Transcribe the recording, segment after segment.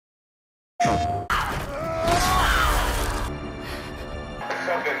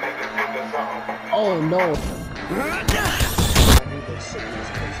Oh no.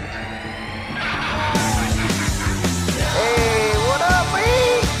 Hey, what up, B?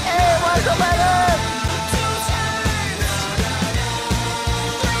 Hey, what's up, man?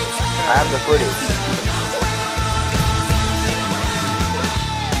 I have the footage.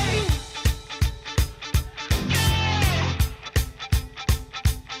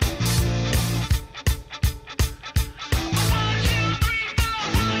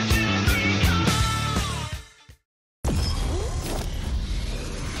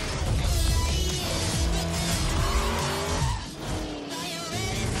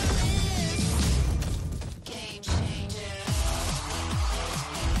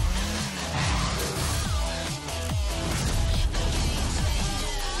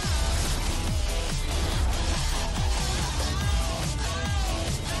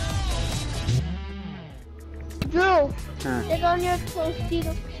 Drew, check on your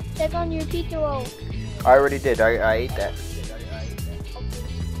Tostito. Check on your pizza roll. I already did. I ate that.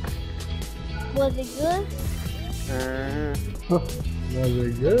 Was it good? Was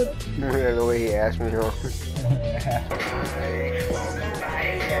it good? The way he asked me, huh?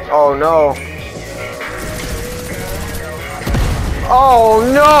 Oh no. Oh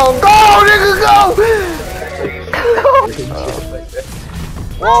no! Go, nigga, go!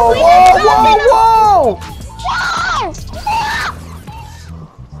 Whoa, whoa, whoa, whoa!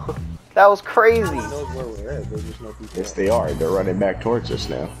 That was crazy. Yes, they are. They're running back towards us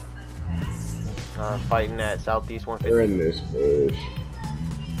now. Fighting at Southeast 150. They're in this bush.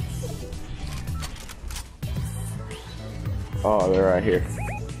 Oh, they're right here.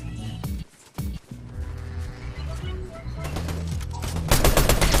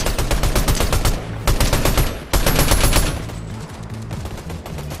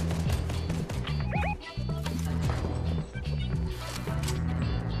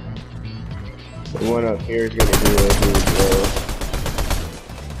 The one up here is gonna do it as well.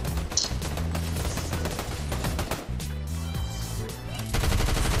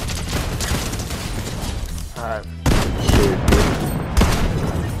 Alright.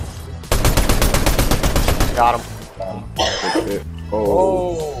 Got him.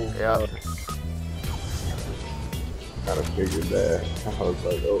 Oh. Yep. Kinda figured that. I was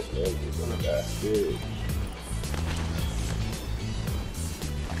like, oh, man, he's gonna die. Dude.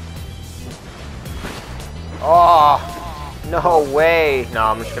 Oh, no way. No,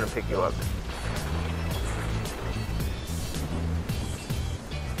 I'm just gonna pick you up.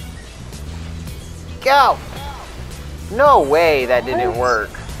 Go! No way that didn't work.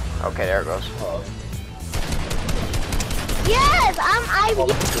 Okay, there it goes. Yes, I'm Ivy.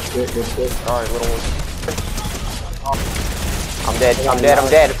 Alright, little one. I'm dead, I'm dead, I'm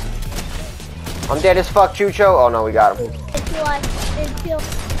dead. I'm dead as fuck, Chucho. Oh no, we got him.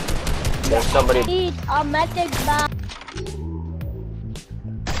 There's somebody. A method bomb.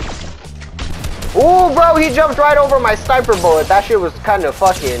 Ooh, bro, he jumped right over my sniper bullet. That shit was kind of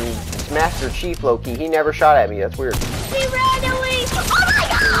fucking Master Chief low-key. He never shot at me. That's weird. He ran away. Oh my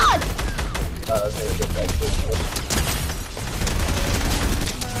god! Ow,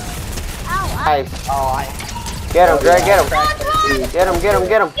 Nice. Oh, get him, Dre, get him. Get him, get him,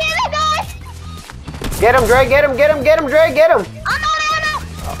 get him. Get him, guys! Get him, Dre, get him, get him, get him, Dre, get him. I'm on.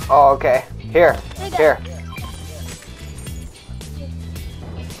 Oh, okay. Here, here.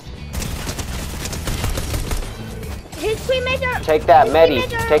 His teammates are. Take that medi.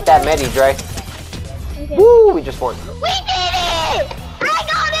 Take that medi, Dre. Okay. Woo, we just won. We did it! I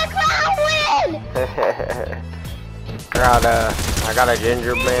got a crown win! I got a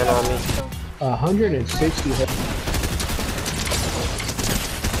ginger man on me. 160 hits.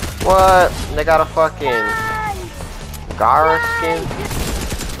 What? They got a fucking Gara skin?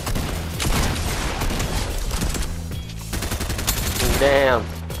 Damn.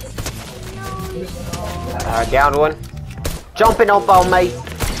 Down one. Jumping up on me.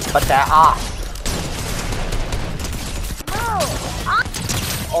 But they're off.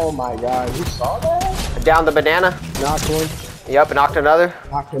 Oh my god, you saw that? Down the banana. Knocked one. Yep, knocked another.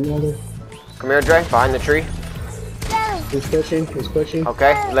 Knocked another. Come here, Dre. Behind the tree. He's pushing, he's pushing.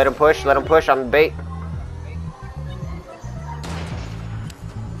 Okay, let him push, let him push. I'm the bait.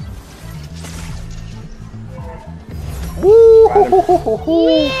 Woo!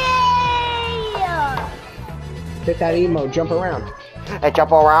 Yeah! Hit that emo, jump around. Hey,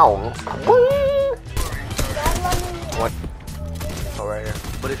 jump around. What? Oh, right here.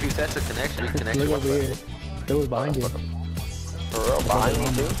 But if you test the connection, the connection Look over here. It was behind you. For real, behind me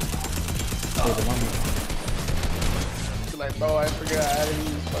too? Yeah, the one. like, bro, I forgot I didn't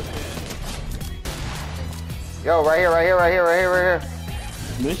use fucking Yo, right here, right here, right here, right here, right here.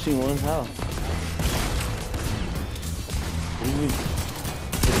 Missing one, how? What do you mean?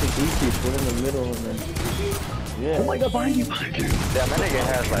 It's a decrease, we're in the middle and then... Yeah. Oh my god, behind you. Damn, that nigga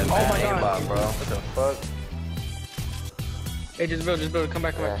has like bad aimbot, bro. What the fuck? Hey, just build. Come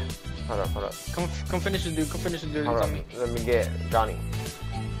back. Yeah. Hold up. Come finish this dude. Come finish this dude. Hold He's up. on me. Let me get Johnny.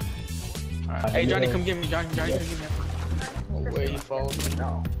 Alright. Hey, Johnny, come get me. Johnny, come get me. No way he followed me.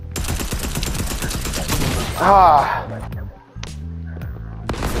 No. Ah.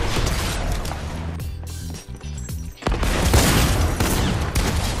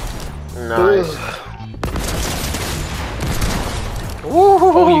 Nice.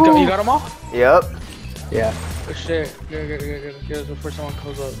 Oh, you got them all? Yep. Yeah. Oh shit. Good. Before someone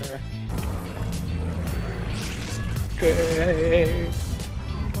comes up there. Okay.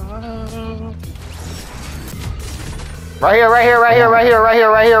 Right here.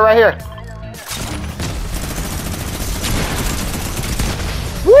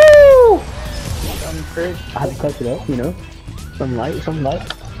 Woo! I had to cut it up, you know. Some light.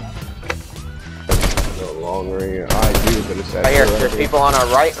 No long range. I do, but it's Right here. There's people on our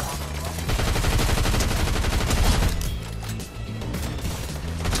right.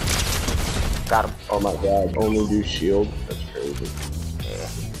 Got him. Oh my god, only do shield. That's crazy. Yeah.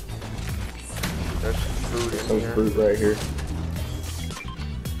 There's food in Some here. fruit right here.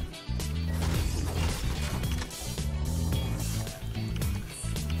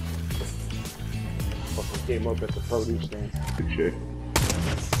 Fucking came up at the produce stand. Good shit.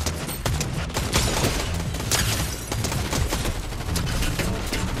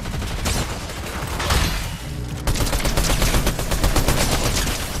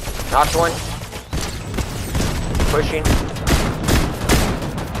 Knocked one. Pushing.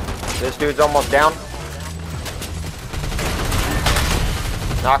 This dude's almost down.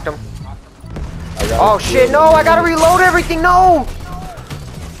 Knocked him. Oh shit, no, I gotta reload everything, no!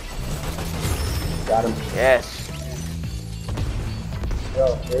 Got him. Yes.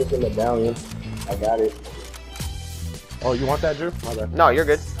 Yo, there's the medallion. I got it. Oh, you want that, Drew? My bad. No, you're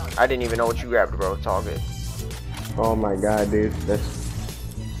good. I didn't even know what you grabbed, bro. It's all good. Oh my god, dude. That's...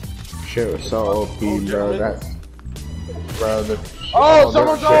 Shit was so OP, bro. That... Bro, the... Oh,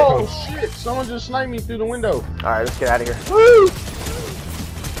 someone's... Oh, shit. Someone just sniped me through the window. Alright, let's get out of here. Woo!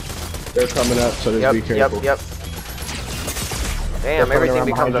 They're coming up, so just be careful. Yep. Damn, coming everything around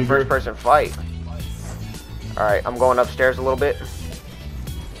becomes behind a you, Drew. first-person fight. Alright, I'm going upstairs a little bit.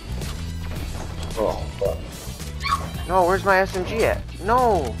 Oh, fuck. No, where's my SMG at?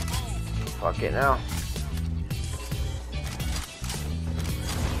 No! Fuck it now.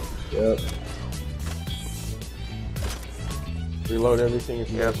 Yep. Reload everything if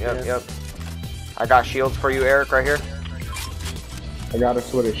you Yep. I got shields for you, Eric, right here. I got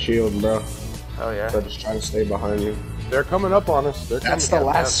us with a shield, bro. Oh yeah. So just trying to stay behind you. They're coming up on us. They're That's coming.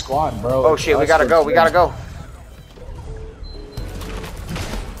 the last squad, bro. Oh shit, we gotta go.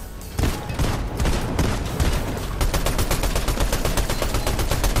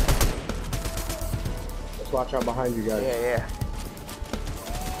 Let's watch out behind you guys. Yeah.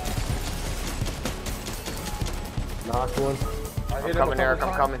 Knock one. I'm coming, Eric.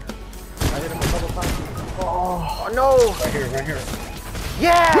 I'm coming. I hit him a couple times. Oh no! Right here.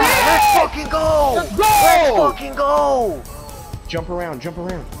 Yeah! Let's fucking go! Let's fucking go! Jump around.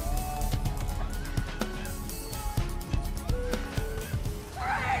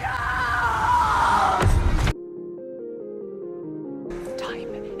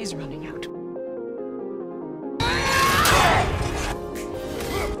 Time is running out.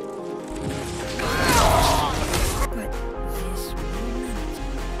 But this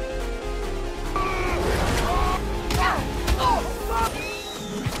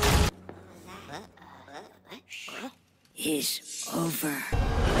moment is over.